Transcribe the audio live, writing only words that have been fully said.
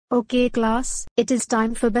Okay class, it is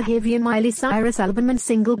time for Behavior Miley Cyrus album and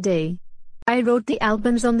single day. I wrote the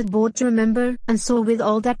albums on the board to remember, and so with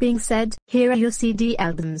all that being said, here are your CD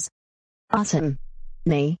albums. Awesome.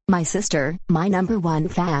 Me, my sister, my number one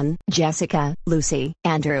fan, Jessica, Lucy,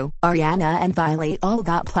 Andrew, Ariana and Viley all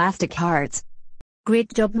got plastic hearts.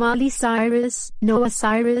 Great job Miley Cyrus, Noah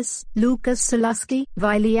Cyrus, Lucas Solaski,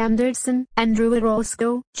 Viley Anderson, Andrew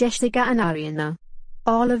Orozco, Jessica and Ariana.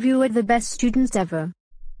 All of you are the best students ever.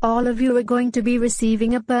 All of you are going to be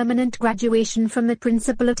receiving a permanent graduation from the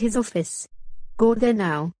principal at his office. Go there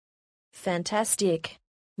now. Fantastic.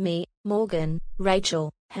 Me, Morgan,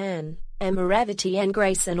 Rachel, Han, Emma Ravity and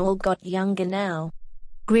Grayson all got younger now.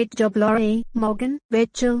 Great job Laurie, Morgan,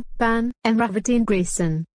 Rachel, Pan, Emma Ravity and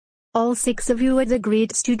Grayson. All 6 of you are the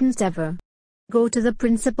great students ever. Go to the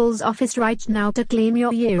principal's office right now to claim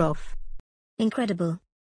your year off. Incredible.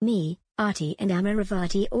 Me, Artie and Emma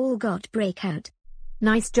Ravati all got breakout.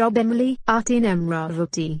 Nice job Emily, Artie and Emma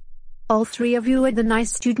Ravati. All 3 of you are the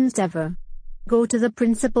nice students ever. Go to the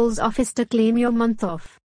principal's office to claim your month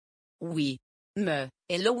off. Oui. Me,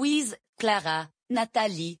 Eloise, Clara,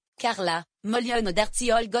 Nathalie, Carla, Molly and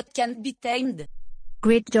Darty all can't be tamed.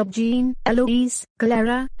 Great job Jean, Eloise,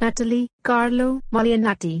 Clara, Natalie, Carlo, Molly and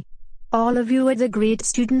Natty. All of you are the great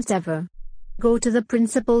students ever. Go to the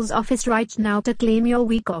principal's office right now to claim your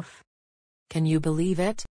week off. Can you believe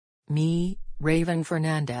it? Me, Raven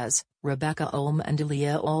Fernandez, Rebecca Olm and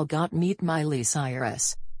Aaliyah all got meet Miley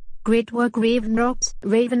Cyrus. Great work Raven Rocks,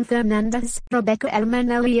 Raven Fernandez, Rebecca Elm and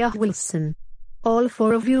Aaliyah Wilson. All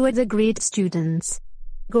 4 of you are the great students.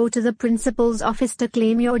 Go to the principal's office to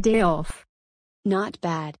claim your day off. Not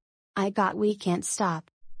bad. I got We Can't Stop.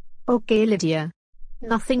 Okay Lydia.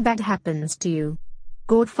 Nothing bad happens to you.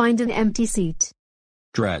 Go find an empty seat.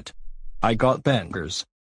 Dread. I got bangers.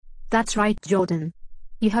 That's right Jordan.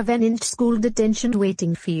 You have an inch school detention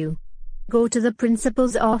waiting for you. Go to the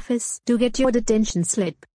principal's office to get your detention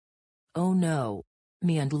slip. Oh no.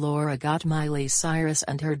 Me and Laura got Miley Cyrus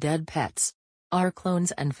and her dead pets. Our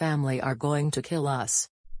clones and family are going to kill us.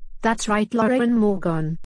 That's right Laura and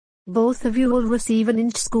Morgan. Both of you will receive an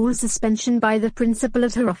inch school suspension by the principal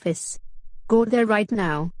at her office. Go there right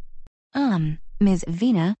now. Ms.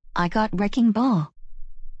 Vina, I got Wrecking Ball.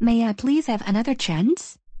 May I please have another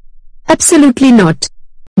chance? Absolutely not.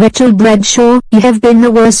 Rachael Bradshaw, you have been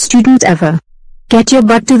the worst student ever. Get your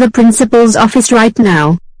butt to the principal's office right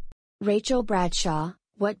now. Rachael Bradshaw,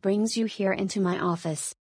 what brings you here into my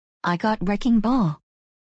office? I got Wrecking Ball.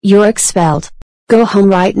 You're expelled. Go home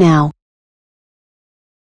right now.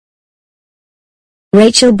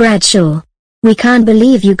 Rachael Bradshaw. We can't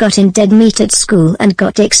believe you got in dead meat at school and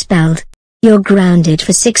got expelled. You're grounded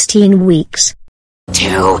for 16 weeks.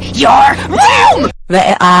 To your room!